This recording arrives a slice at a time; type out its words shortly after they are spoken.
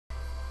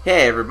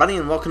Hey everybody,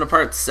 and welcome to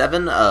part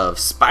 7 of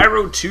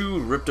Spyro 2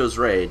 Ripto's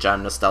Rage.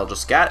 I'm Nostalgia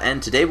Scat,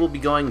 and today we'll be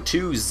going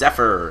to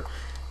Zephyr,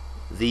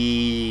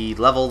 the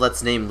level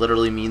that's named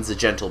literally means a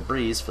gentle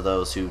breeze, for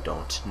those who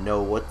don't know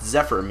what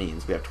Zephyr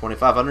means. We have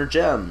 2,500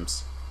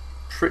 gems.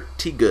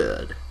 Pretty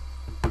good.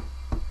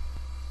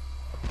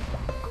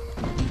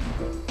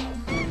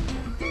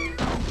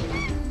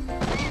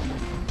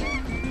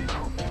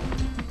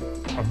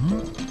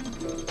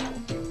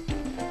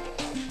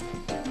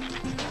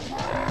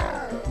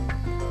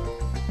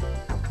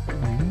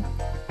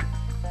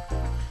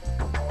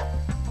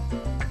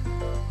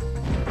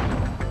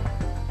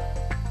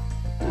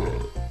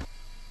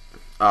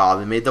 Oh,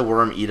 they made the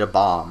worm eat a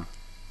bomb.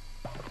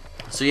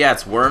 So yeah,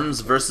 it's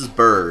worms versus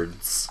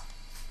birds.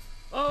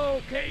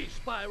 Okay,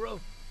 Spyro.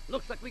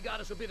 Looks like we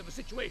got us a bit of a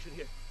situation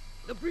here.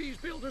 The breeze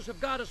builders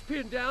have got us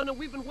pinned down, and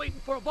we've been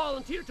waiting for a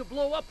volunteer to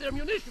blow up their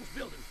munitions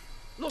building.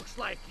 Looks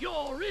like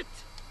you're it.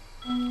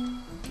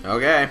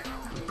 Okay,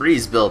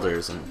 breeze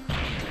builders, and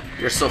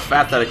you're so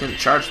fat that I couldn't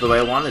charge the way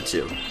I wanted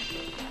to.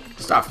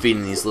 Stop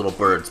feeding these little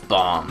birds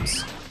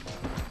bombs.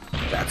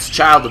 That's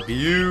child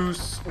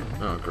abuse.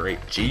 Oh great,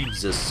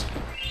 Jesus.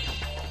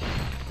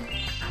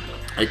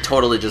 I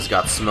totally just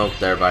got smoked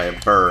there by a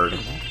bird.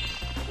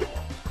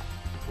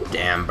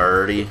 Damn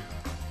birdie.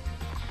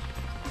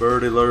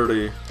 Birdie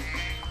lurdy.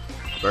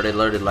 Birdie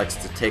lurdy likes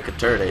to take a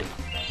turdy.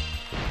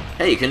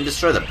 Hey, you can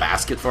destroy the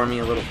basket for me,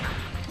 a little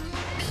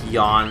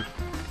peon.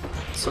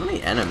 So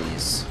many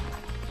enemies.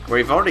 Where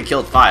you've already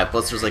killed 5,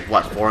 plus there's like,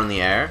 what, 4 in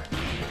the air?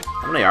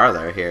 How many are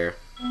there here?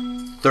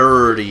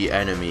 30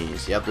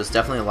 enemies. Yep, there's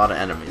definitely a lot of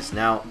enemies.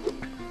 Now,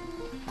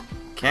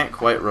 can't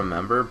quite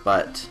remember,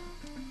 but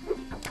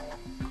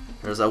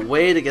there's a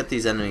way to get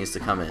these enemies to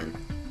come in.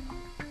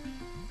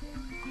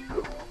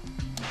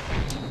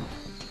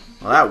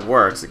 Well, that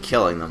works at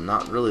killing them.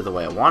 Not really the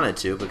way I wanted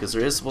to, because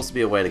there is supposed to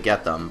be a way to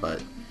get them,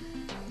 but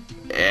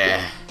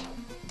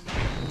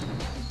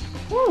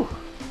Woo!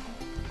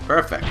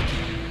 Perfect.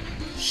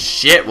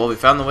 Shit, well we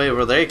found the way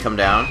where they come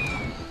down.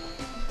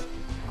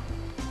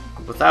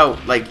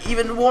 Without, like,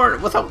 even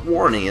without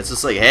warning. It's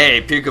just like,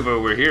 hey,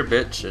 peekaboo, we're here,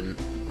 bitch. And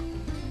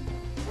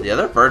the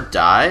other bird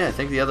die? I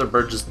think the other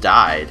bird just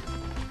died.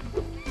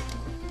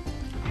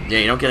 Yeah,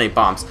 you don't get any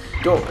bombs.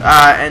 Go,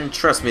 and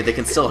trust me, they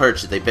can still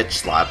hurt you. They bitch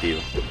slap you.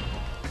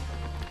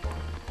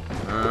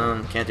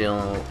 Can't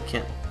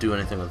do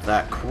anything with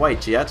that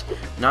quite yet.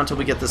 Not until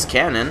we get this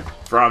cannon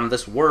from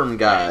this worm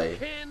guy. That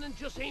cannon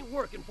just ain't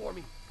working for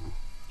me.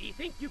 You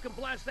think you can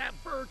blast that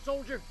bird,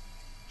 soldier?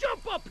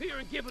 Jump up here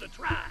and give it a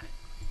try.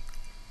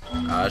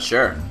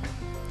 Sure.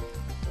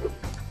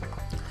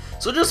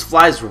 So it just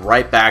flies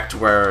right back to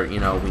where, you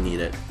know, we need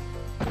it.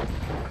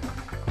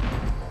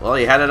 Well,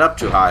 you had it up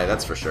too high,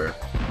 that's for sure.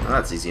 Well,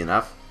 that's easy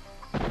enough.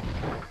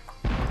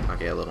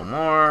 Okay, a little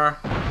more.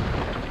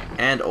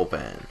 And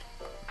open.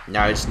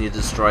 Now I just need to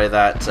destroy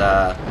that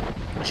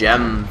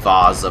gem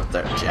vase up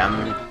there.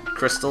 Gem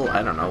crystal?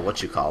 I don't know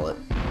what you call it.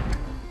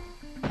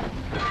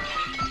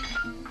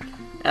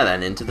 And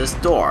then into this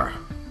door.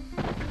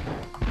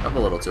 Up a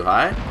little too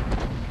high.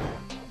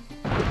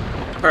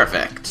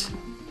 Perfect.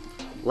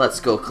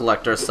 Let's go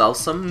collect ourselves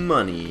some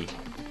money.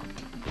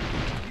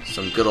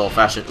 Some good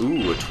old-fashioned...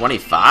 Ooh, a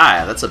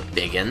 25. That's a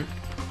biggin.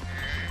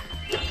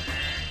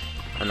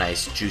 A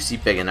nice, juicy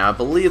biggin. Now, I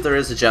believe there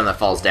is a gem that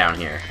falls down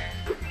here.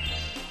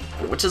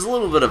 Which is a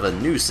little bit of a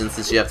nuisance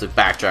since you have to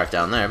backtrack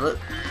down there, but...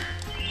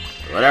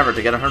 whatever,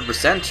 to get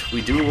 100%,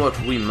 we do what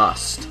we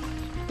must.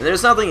 And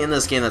there's nothing in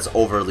this game that's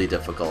overly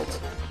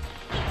difficult.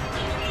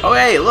 Oh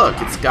hey, look,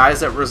 it's guys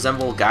that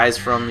resemble guys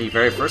from the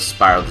very first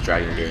Spyro the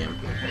Dragon game.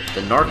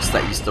 The Norks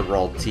that used to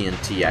roll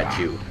TNT at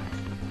you.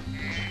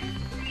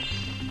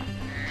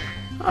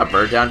 A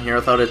bird down here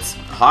without its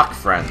hawk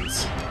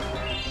friends.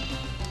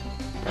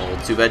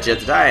 Well, too bad you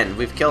had to die, and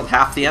we've killed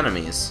half the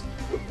enemies.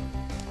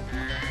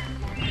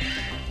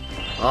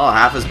 Well,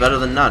 half is better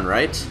than none,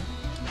 right?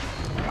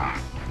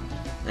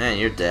 And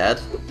you're dead.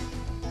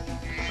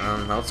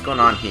 What's going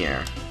on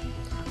here?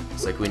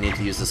 Looks like we need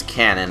to use this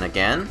cannon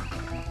again.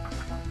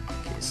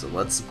 Okay, so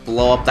let's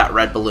blow up that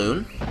red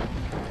balloon.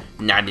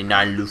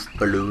 99 loose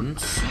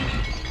balloons.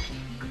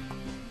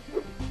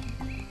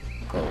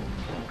 Oh.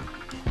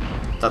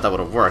 Thought that would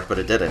have worked, but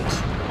it didn't.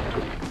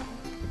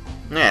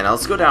 Yeah, now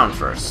let's go down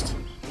first.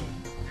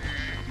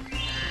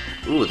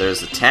 Ooh,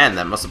 there's a 10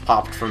 that must have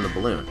popped from the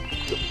balloon.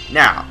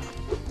 Now,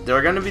 there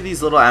are going to be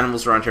these little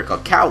animals around here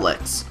called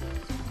cowlicks.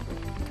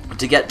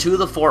 To get 2 of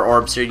the 4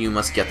 orbs here, you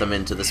must get them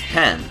into this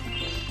pen.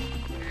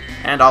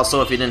 And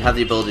also, if you didn't have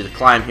the ability to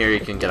climb here, you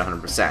can get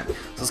 100%. So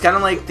it's kind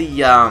of like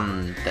the,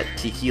 that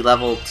Tiki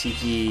level,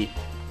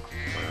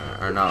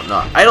 or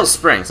no, Idle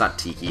Springs, not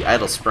Tiki,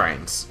 Idle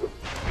Springs.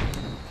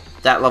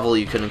 That level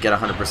you couldn't get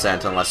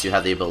 100% unless you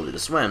had the ability to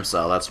swim,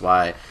 so that's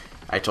why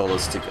I told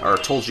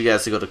you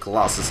guys to go to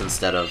Colossus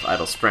instead of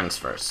Idle Springs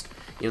first.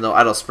 Even though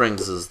Idle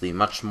Springs is the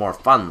much more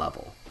fun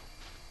level.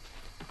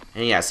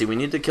 And yeah, see, we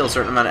need to kill a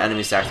certain amount of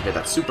enemies to activate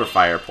that super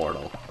fire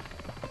portal.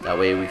 That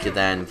way we could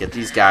then get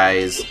these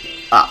guys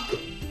up.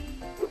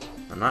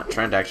 I'm not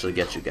trying to actually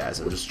get you guys,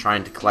 I'm just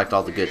trying to collect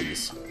all the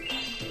goodies.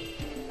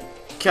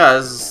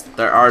 because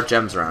there are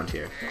gems around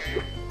here.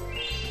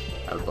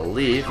 I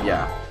believe,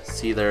 yeah.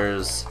 See,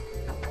 there's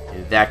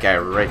that guy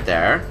right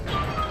there.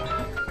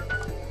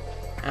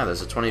 Yeah,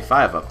 there's a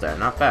 25 up there.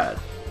 Not bad.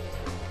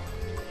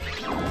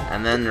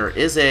 And then there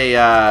is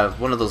a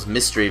one of those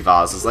mystery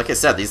vases. Like I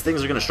said, these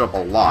things are going to show up a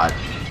lot.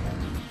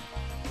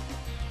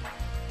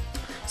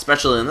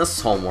 Especially in this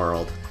home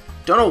world.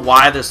 Don't know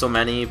why there's so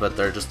many, but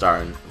there just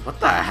are. What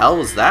the hell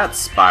was that,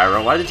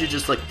 Spyro? Why did you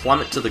just, like,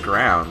 plummet to the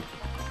ground?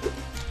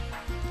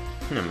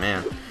 Oh,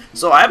 man.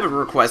 So I have a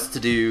request to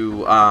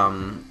do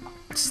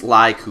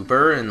Sly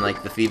Cooper and,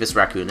 like, the Phoebus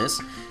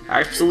Raccoonus. I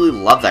absolutely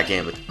love that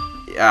game.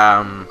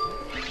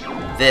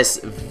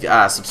 This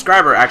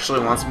subscriber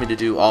actually wants me to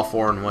do all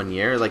 4 in 1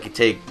 year. Like, you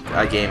take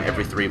a game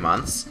every 3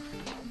 months.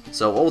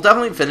 So we'll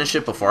definitely finish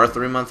it before a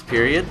 3-month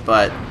period,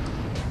 but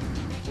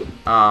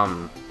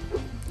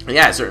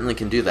yeah, I certainly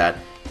can do that.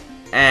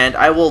 And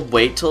I will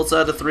wait till it's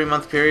at a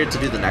 3-month period to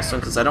do the next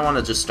one, because I don't want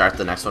to just start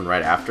the next one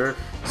right after.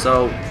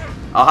 So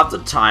I'll have to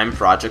time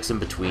projects in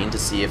between to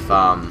see if you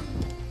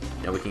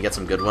know, we can get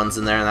some good ones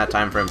in there in that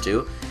time frame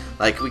too.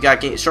 Like, we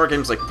got short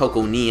games like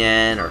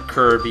Pokonien or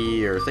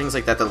Kirby or things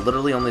like that that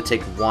literally only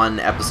take 1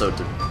 episode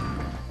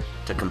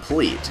to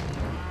complete.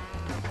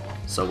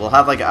 So we'll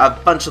have like a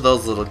bunch of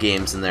those little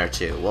games in there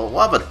too. We'll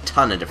have a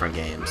ton of different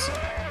games.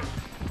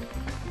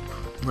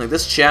 Like,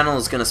 this channel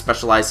is going to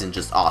specialize in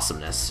just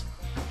awesomeness.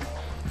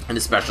 And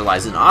to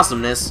specialize in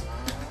awesomeness,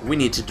 we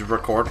need to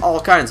record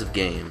all kinds of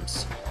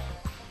games.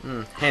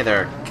 Hey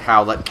there,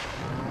 Cowlick.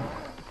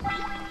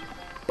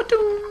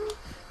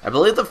 I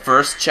believe the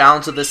first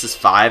challenge of this is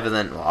 5, and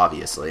then, well,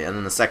 obviously, and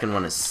then the second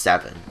one is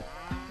 7.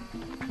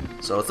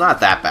 So it's not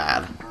that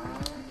bad.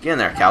 Get in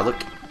there, Cowlick.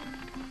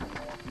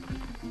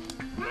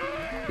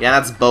 Yeah,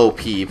 that's Bo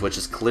Peep, which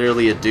is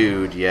clearly a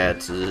dude,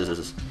 yet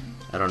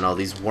I don't know,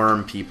 these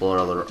worm people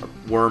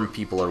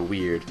are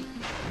weird.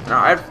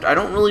 Now, I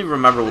don't really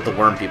remember what the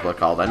worm people are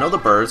called. I know the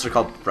birds are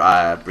called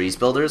breeze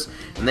builders,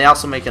 and they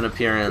also make an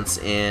appearance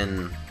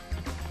in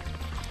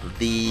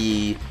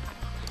the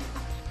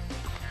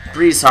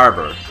Breeze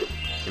Harbor.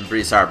 In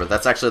Breeze Harbor.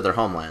 That's actually their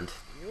homeland.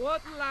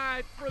 What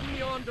light from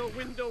yonder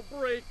window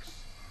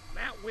breaks?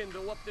 That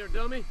window up there,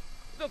 dummy.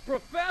 The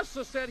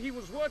professor said he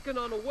was working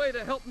on a way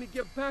to help me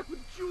get back with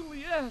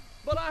Juliet,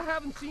 but I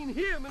haven't seen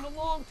him in a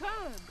long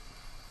time.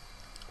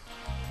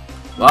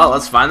 Well,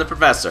 let's find the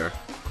professor.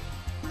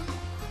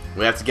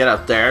 We have to get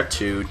up there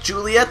to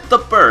Juliet the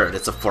Bird.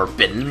 It's a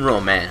forbidden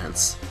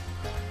romance.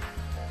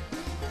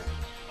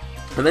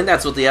 I think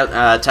that's what the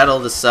title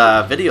of this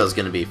video is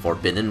going to be,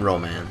 Forbidden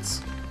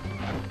Romance.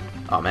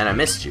 Oh man, I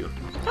missed you.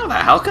 How the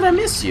hell could I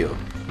miss you?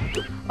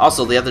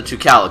 Also, the other 2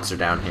 Calyx are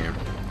down here.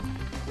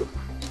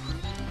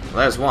 Well,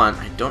 there's one.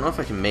 I don't know if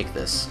I can make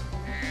this.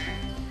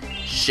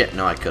 Shit,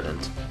 no I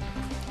couldn't.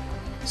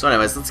 So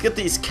anyways, let's get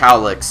these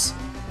Calyx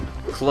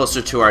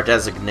closer to our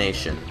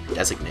designation.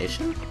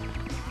 Designation?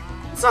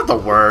 It's not the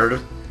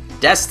word.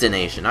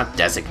 Destination, not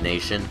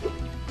designation.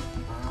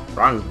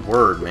 Wrong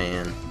word,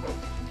 man.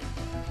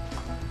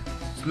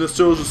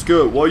 Nostalgia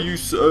Scout, why you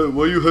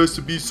has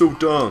to be so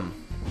dumb?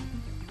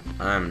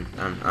 I'm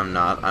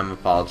not. I'm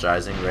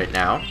apologizing right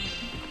now.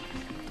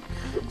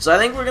 So I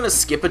think we're gonna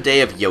skip a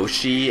day of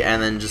Yoshi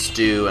and then just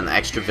do an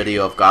extra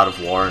video of God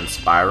of War and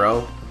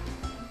Spyro.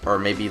 Or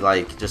maybe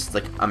like just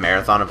like a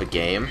marathon of a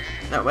game.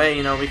 That way,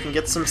 you know, we can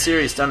get some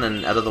series done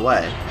and out of the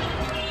way.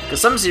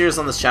 Because some series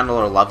on this channel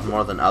are loved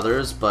more than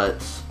others,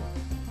 but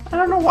I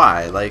don't know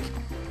why. Like,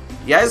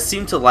 you guys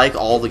seem to like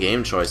all the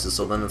game choices,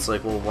 so then it's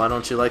like, well, why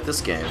don't you like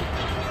this game?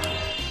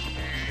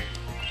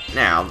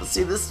 Now,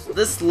 see,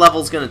 this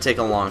level's gonna take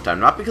a long time.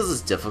 Not because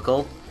it's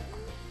difficult,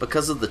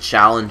 because of the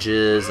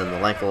challenges and the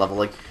length of the level.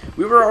 Like,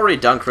 we were already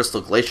done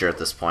Crystal Glacier at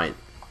this point.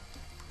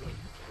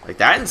 Like,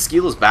 that and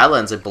Skilo's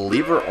Badlands, I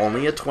believe, were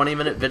only a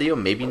 20-minute video,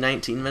 maybe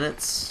 19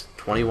 minutes,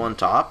 21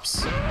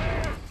 tops.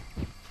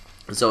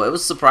 So it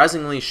was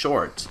surprisingly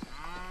short.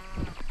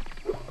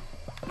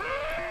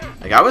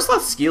 Like, I always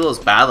thought Skilo's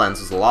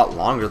Badlands was a lot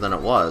longer than it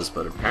was,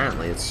 but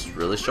apparently it's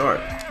really short.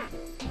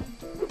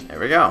 There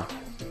we go.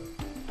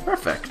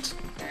 Perfect.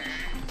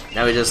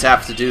 Now we just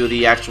have to do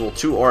the actual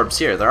 2 orbs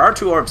here. There are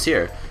 2 orbs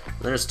here.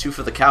 And there's 2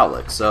 for the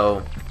Cowlick,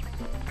 so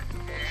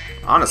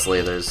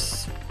honestly,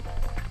 there's...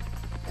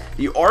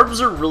 The orbs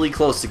are really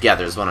close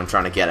together is what I'm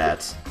trying to get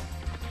at.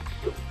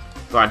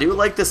 But I do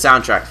like the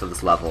soundtrack for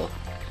this level.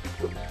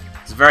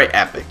 It's very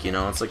epic, you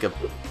know? It's like a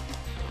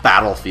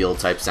Battlefield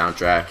type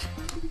soundtrack.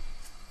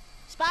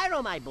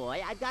 Spyro, my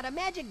boy, I've got a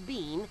magic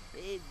bean,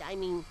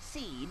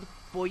 seed,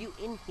 for you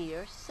in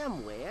here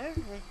somewhere.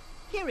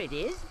 Here it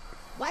is.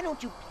 Why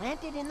don't you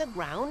plant it in the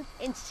ground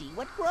and see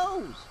what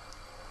grows?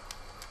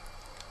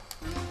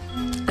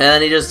 And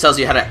then he just tells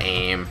you how to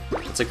aim.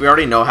 It's like we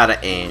already know how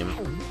to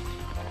aim.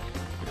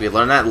 We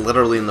learned that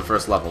literally in the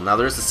first level. Now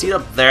there's a seed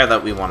up there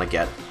that we want to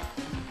get.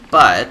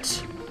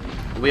 But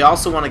we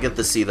also want to get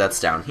the seed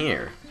that's down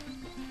here.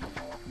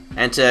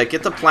 And to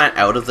get the plant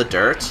out of the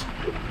dirt,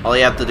 all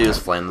you have to do is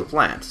flame the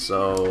plant.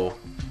 So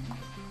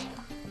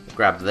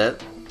grab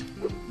that.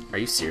 Are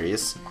you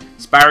serious?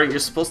 Spyro, you're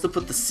supposed to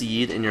put the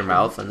seed in your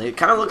mouth, and they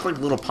kind of look like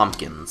little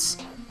pumpkins.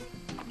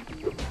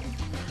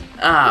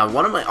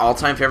 One of my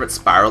all-time favorite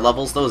Spyro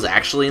levels, though, is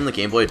actually in the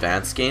Game Boy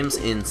Advance games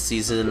in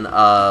Season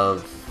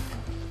of...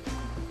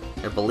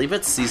 I believe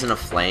it's Season of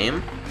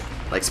Flame.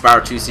 Like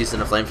Spyro 2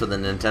 Season of Flame for the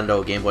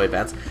Nintendo Game Boy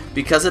Advance.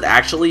 Because it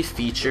actually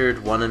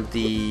featured one of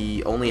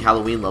the only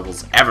Halloween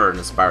levels ever in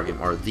a Spyro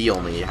game. Or the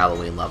only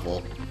Halloween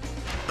level.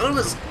 It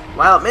was...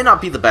 While it may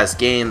not be the best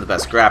game, the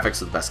best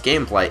graphics, or the best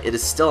gameplay, it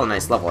is still a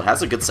nice level. It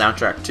has a good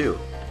soundtrack, too.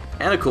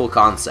 And a cool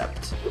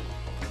concept.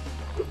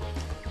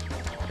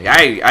 Like,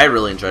 I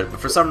really enjoyed it, but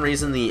for some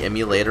reason the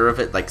emulator of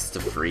it likes to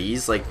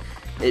freeze. Like,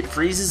 it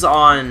freezes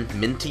on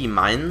Minty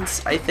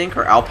Mines, I think,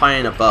 or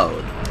Alpine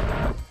Abode.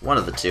 One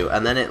of the two.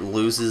 And then it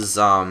loses,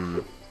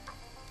 and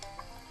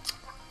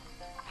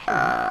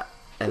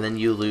then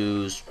you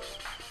lose...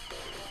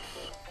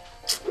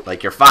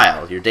 like your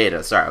file, your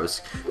data. Sorry, I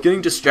was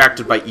getting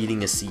distracted by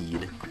eating a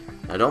seed.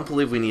 I don't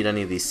believe we need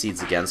any of these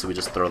seeds again, so we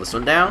just throw this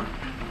one down.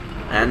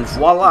 And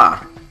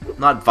voila!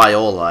 Not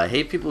Viola. I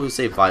hate people who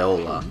say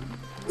Viola.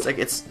 It's like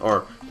it's...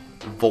 or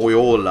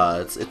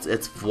Viola.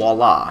 It's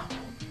voila.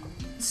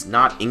 It's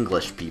not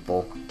English,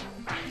 people.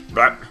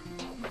 But...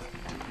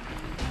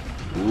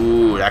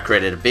 ooh, that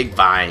created a big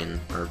vine.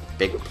 Or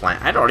big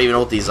plant. I don't even know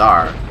what these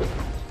are.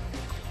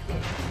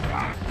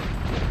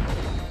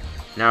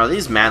 Now,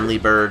 these manly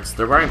birds,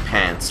 they're wearing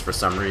pants for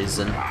some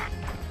reason. I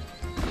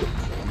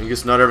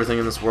guess not everything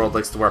in this world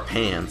likes to wear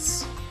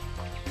pants.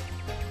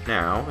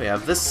 Now, we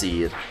have this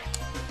seed.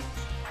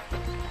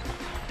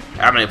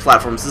 How many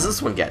platforms does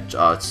this one get?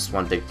 Oh, it's just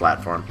one big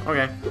platform.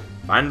 Okay,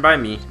 fine by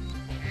me.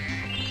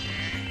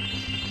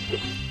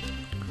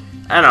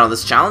 I don't know,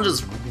 this challenge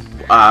is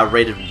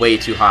rated way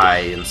too high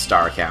in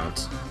star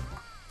count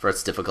for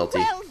its difficulty.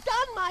 Well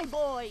done, my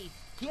boy!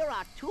 Here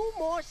are 2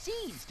 more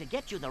seeds to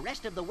get you the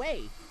rest of the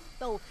way.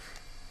 So...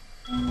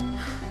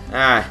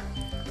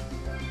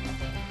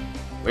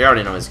 we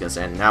already know what he's gonna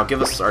say. Now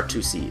give us our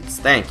 2 seeds.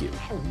 Thank you.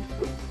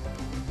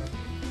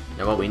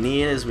 Now what we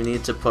need is we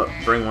need to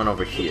bring one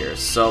over here.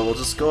 So we'll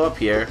just go up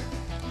here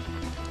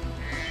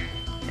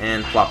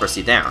and plop our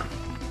seed down.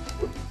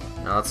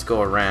 Now let's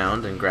go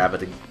around and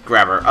grab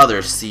our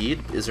other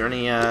seed. Is there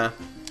any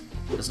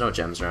there's no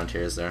gems around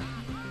here, is there?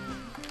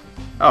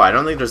 Oh, I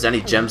don't think there's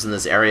any gems in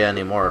this area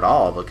anymore at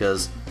all,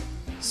 because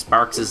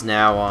Sparks is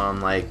now on,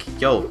 like,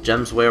 yo,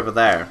 gems way over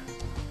there.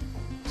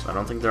 So I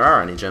don't think there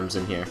are any gems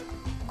in here.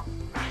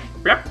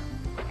 Yep.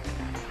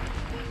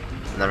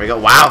 And there we go.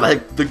 Wow,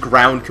 the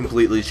ground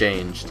completely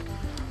changed.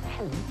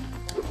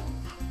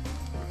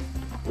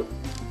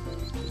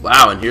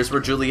 Wow, and here's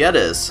where Juliet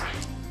is.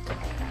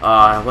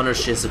 I wonder if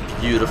she has a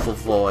beautiful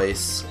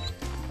voice.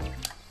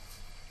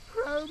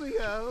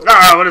 Romeo!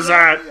 Ah, what is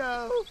that?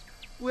 Romeo!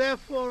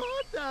 Wherefore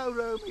art thou,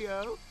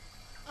 Romeo?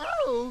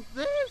 Oh,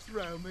 there's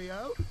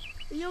Romeo.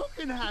 You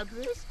can have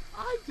this.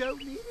 I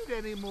don't need it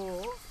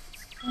anymore.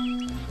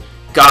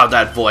 God,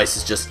 that voice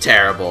is just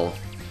terrible.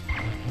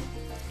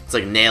 It's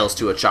like nails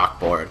to a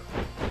chalkboard.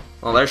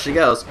 Well, there she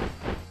goes.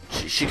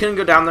 She couldn't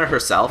go down there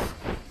herself.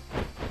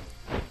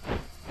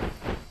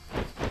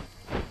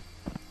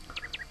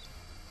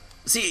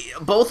 See,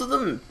 both of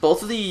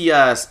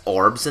the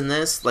orbs in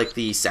this, like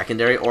the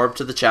secondary orb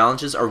to the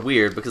challenges, are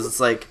weird because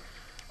it's like,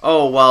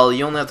 oh, well,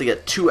 you only have to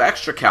get 2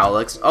 extra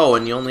cowlicks. Oh,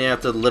 and you only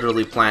have to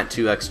literally plant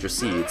 2 extra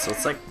seeds. So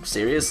it's like,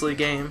 seriously,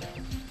 game?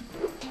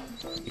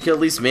 You could at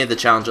least made the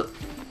challenge...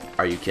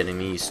 Are you kidding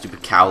me, you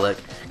stupid cowlick?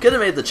 Could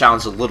have made the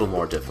challenge a little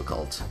more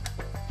difficult.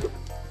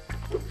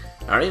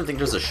 I don't even think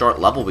there's a short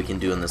level we can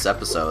do in this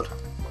episode.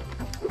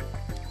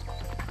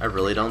 I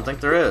really don't think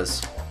there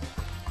is.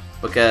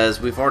 Because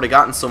we've already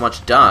gotten so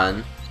much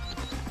done.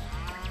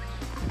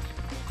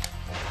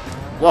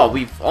 Well,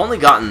 we've only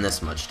gotten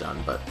this much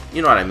done, but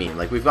you know what I mean.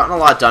 Like, we've gotten a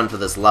lot done for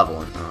this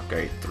level. And, oh,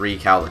 great, 3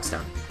 cowlicks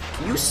down.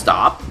 Can you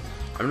stop?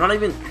 I'm not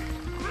even...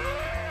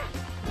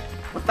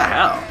 What the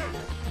hell?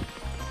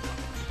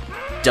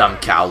 Dumb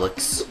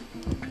cowlicks.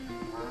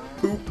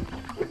 Boop.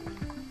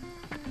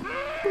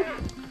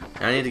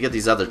 Now I need to get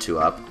these other 2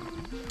 up.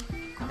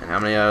 And how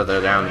many are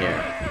there down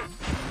here?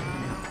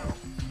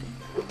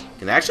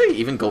 Can they actually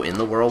even go in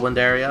the whirlwind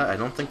area? I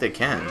don't think they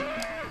can.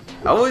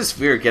 I always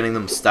fear getting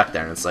them stuck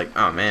there, and it's like,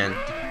 oh man.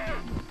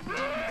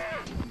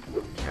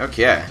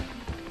 Okay.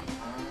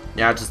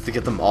 Now just to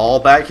get them all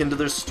back into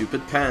their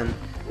stupid pen,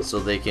 so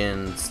they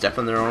can step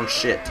in their own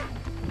shit.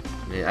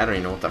 I don't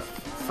even know what the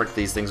frick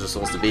these things are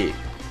supposed to be.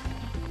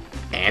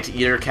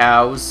 Anteater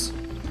cows?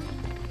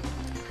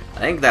 I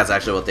think that's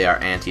actually what they are,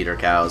 anteater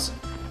cows.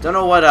 Don't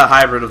know what a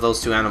hybrid of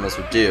those 2 animals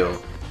would do.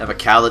 Have a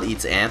cow that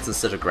eats ants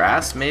instead of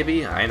grass,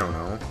 maybe? I don't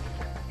know.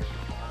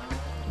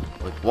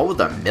 Like, what would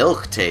the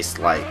milk taste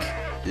like?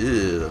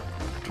 Ew.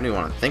 Don't even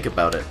want to think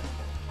about it.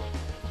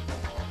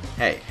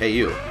 Hey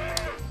you.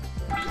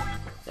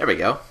 There we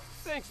go.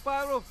 Thanks,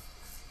 Spyro.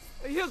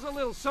 Here's a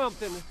little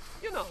something,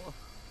 you know,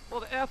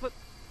 for the effort.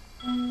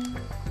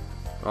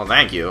 Well,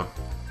 thank you.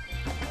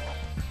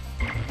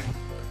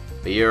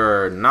 But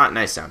you're not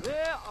nice sounding.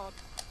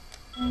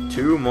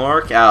 2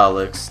 more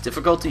cowlicks.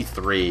 Difficulty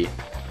 3.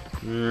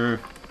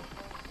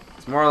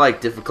 It's more like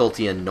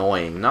difficulty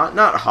annoying.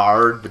 Not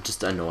hard, but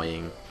just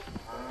annoying.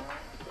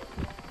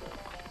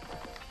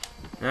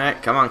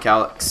 Alright, come on,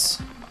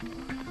 Calyx.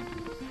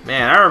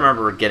 Man, I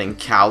remember getting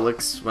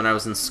Calyx when I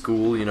was in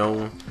school, you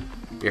know.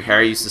 Your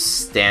hair used to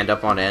stand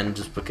up on end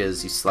just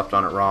because you slept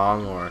on it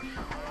wrong, or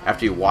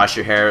after you wash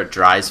your hair, it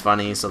dries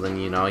funny, so then,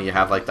 you know, you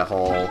have like the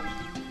whole...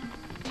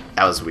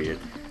 That was weird.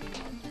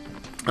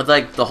 With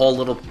like the whole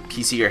little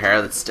piece of your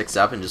hair that sticks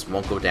up and just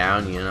won't go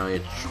down, you know,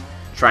 you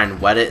try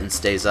and wet it and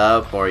stays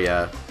up, or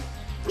you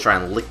try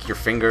and lick your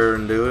finger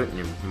and do it, and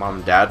your mom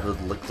and dad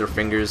would lick their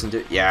fingers and do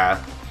it.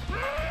 Yeah.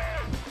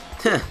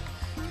 I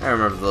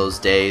remember those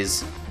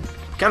days.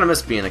 Kinda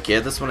miss being a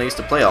kid. That's when I used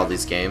to play all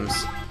these games.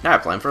 Now I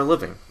play them for a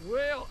living.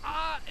 Well,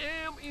 I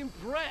am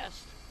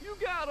impressed. You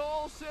got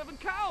all 7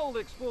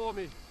 cowlicks for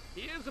me.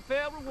 Here's a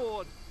fair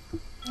reward.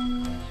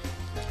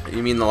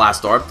 You mean the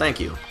last orb? Thank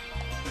you.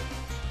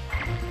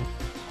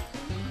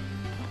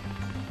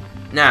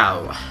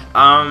 Now,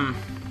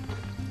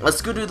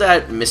 let's go do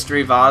that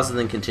mystery vase and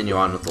then continue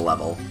on with the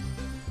level.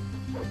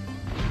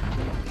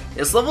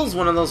 This level is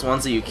one of those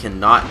ones that you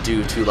cannot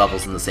do 2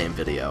 levels in the same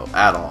video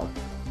at all.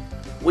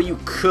 Well, you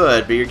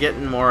could, but you're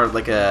getting more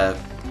like a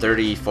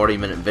 30-40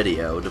 minute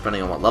video,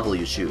 depending on what level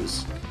you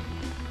choose.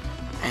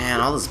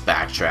 Man, all this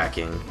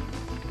backtracking.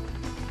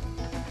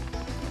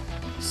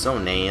 So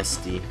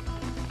nasty.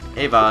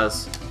 Hey,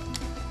 Vaz.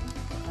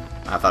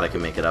 I thought I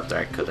could make it up there.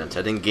 I couldn't.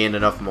 I didn't gain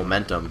enough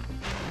momentum.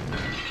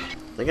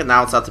 I think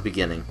now it's at the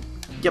beginning.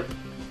 Yep.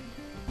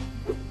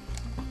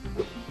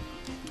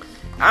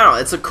 I don't know,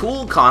 it's a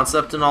cool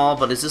concept and all,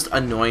 but it's just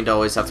annoying to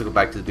always have to go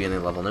back to the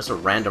beginning level, and there's a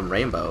random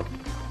rainbow.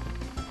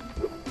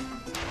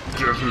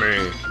 Give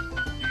me.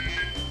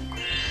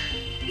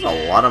 That's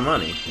a lot of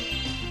money.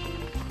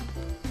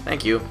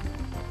 Thank you.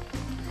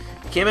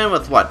 Came in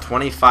with what,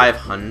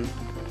 2,500?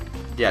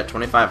 Yeah,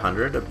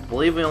 2,500. I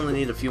believe we only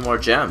need a few more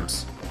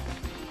gems.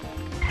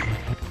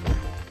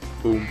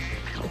 Boom.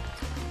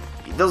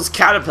 Those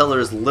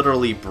caterpillars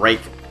literally break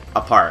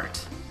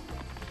apart.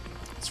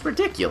 It's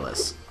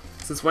ridiculous.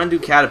 Since when do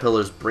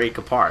caterpillars break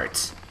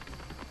apart?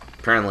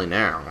 Apparently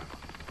now.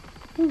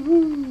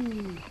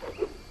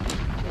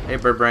 Hey,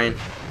 Bird Brain.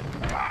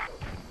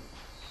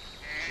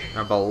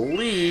 I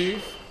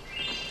believe...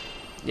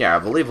 Yeah, I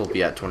believe we'll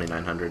be at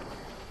 2,900.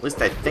 At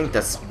least I think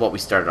that's what we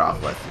started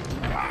off with.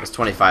 It was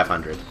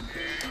 2,500.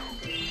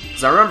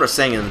 Because I remember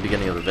saying in the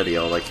beginning of the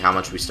video, like, how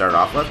much we started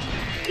off with.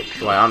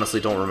 Though I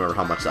honestly don't remember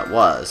how much that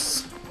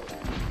was.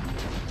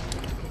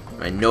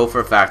 I know for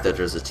a fact that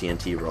there's a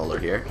TNT roller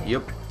here.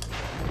 Yep.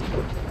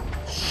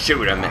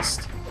 Shoot, I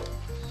missed.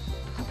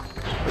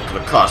 It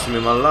could have cost me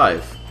my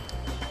life.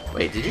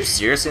 Wait, did you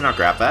seriously not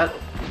grab that?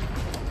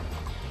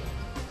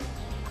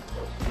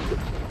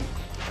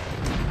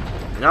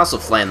 And also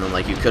flame them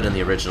like you could in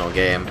the original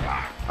game.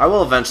 I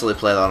will eventually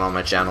play that on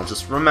my channel.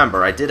 Just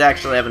remember, I did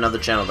actually have another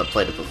channel that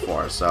played it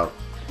before, so...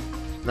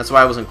 That's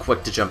why I wasn't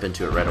quick to jump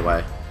into it right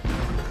away.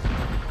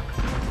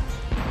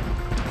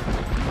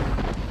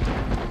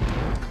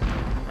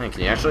 Man,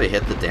 can you actually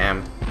hit the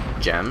damn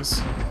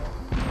gems?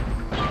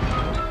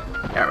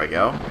 There we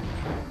go.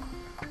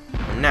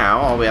 And now,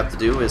 all we have to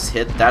do is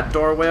hit that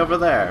doorway over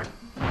there.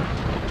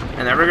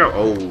 And there we go.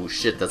 Oh,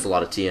 shit, that's a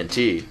lot of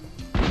TNT.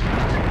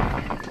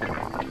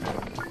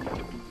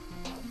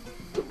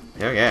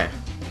 Okay.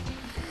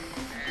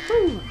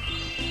 Whew.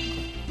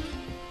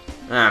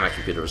 Ah, my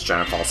computer was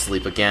trying to fall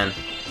asleep again.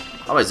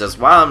 Always does.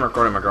 While I'm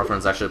recording, my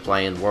girlfriend's actually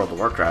playing World of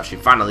Warcraft. She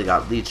finally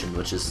got Legion,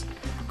 which is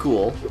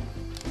cool.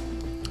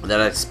 That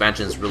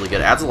expansion is really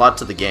good. It adds a lot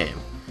to the game.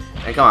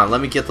 Hey, come on,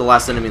 let me get the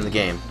last enemy in the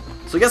game.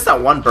 So I guess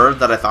that one bird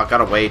that I thought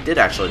got away did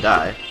actually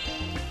die.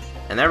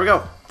 And there we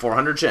go.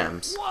 400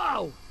 gems.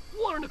 Wow!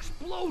 What an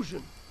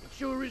explosion! It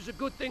sure is a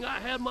good thing I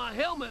had my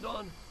helmet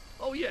on.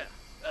 Oh yeah,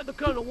 the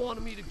colonel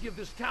wanted me to give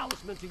this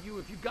talisman to you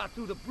if you got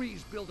through the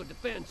breeze builder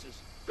defenses.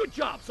 Good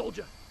job,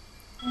 soldier.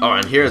 Oh,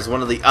 and here's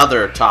one of the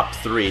other top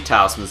 3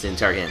 talismans in the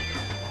entire game.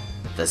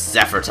 The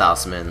Zephyr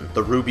Talisman,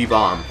 the Ruby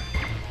Bomb.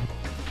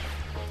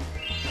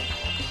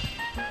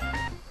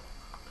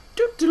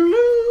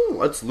 Doo-doo-doo,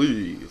 let's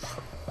leave.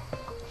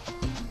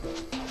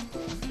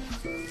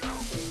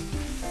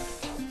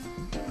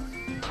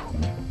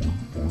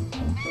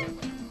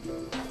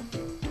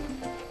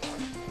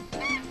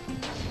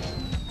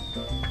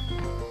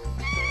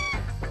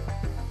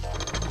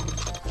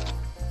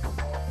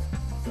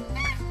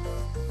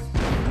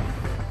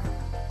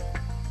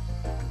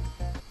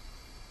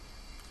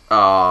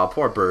 Aw,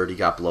 poor bird, he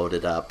got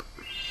bloated up.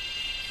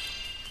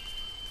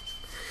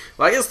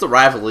 Well, I guess the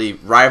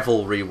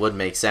rivalry would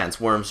make sense.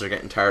 Worms are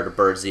getting tired of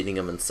birds eating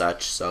them and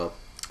such, so...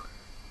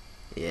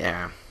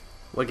 Yeah.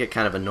 Would get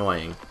kind of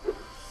annoying.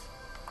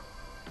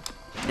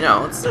 You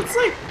know, it's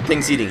like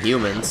things eating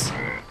humans.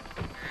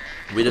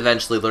 We'd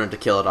eventually learn to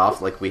kill it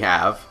off like we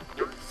have.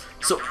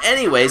 So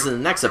anyways, in the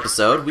next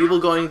episode, we will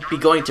be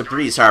going to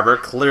Breeze Harbor,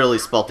 clearly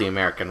spelled the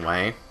American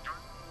way.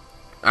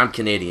 I'm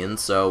Canadian,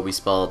 so we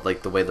spell it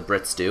like the way the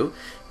Brits do,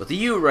 with a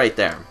U right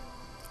there.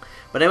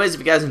 But anyways, if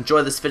you guys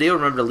enjoyed this video,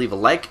 remember to leave a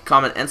like,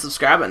 comment, and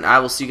subscribe, and I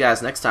will see you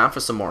guys next time for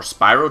some more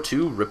Spyro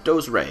 2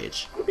 Ripto's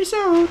Rage. Peace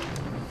out!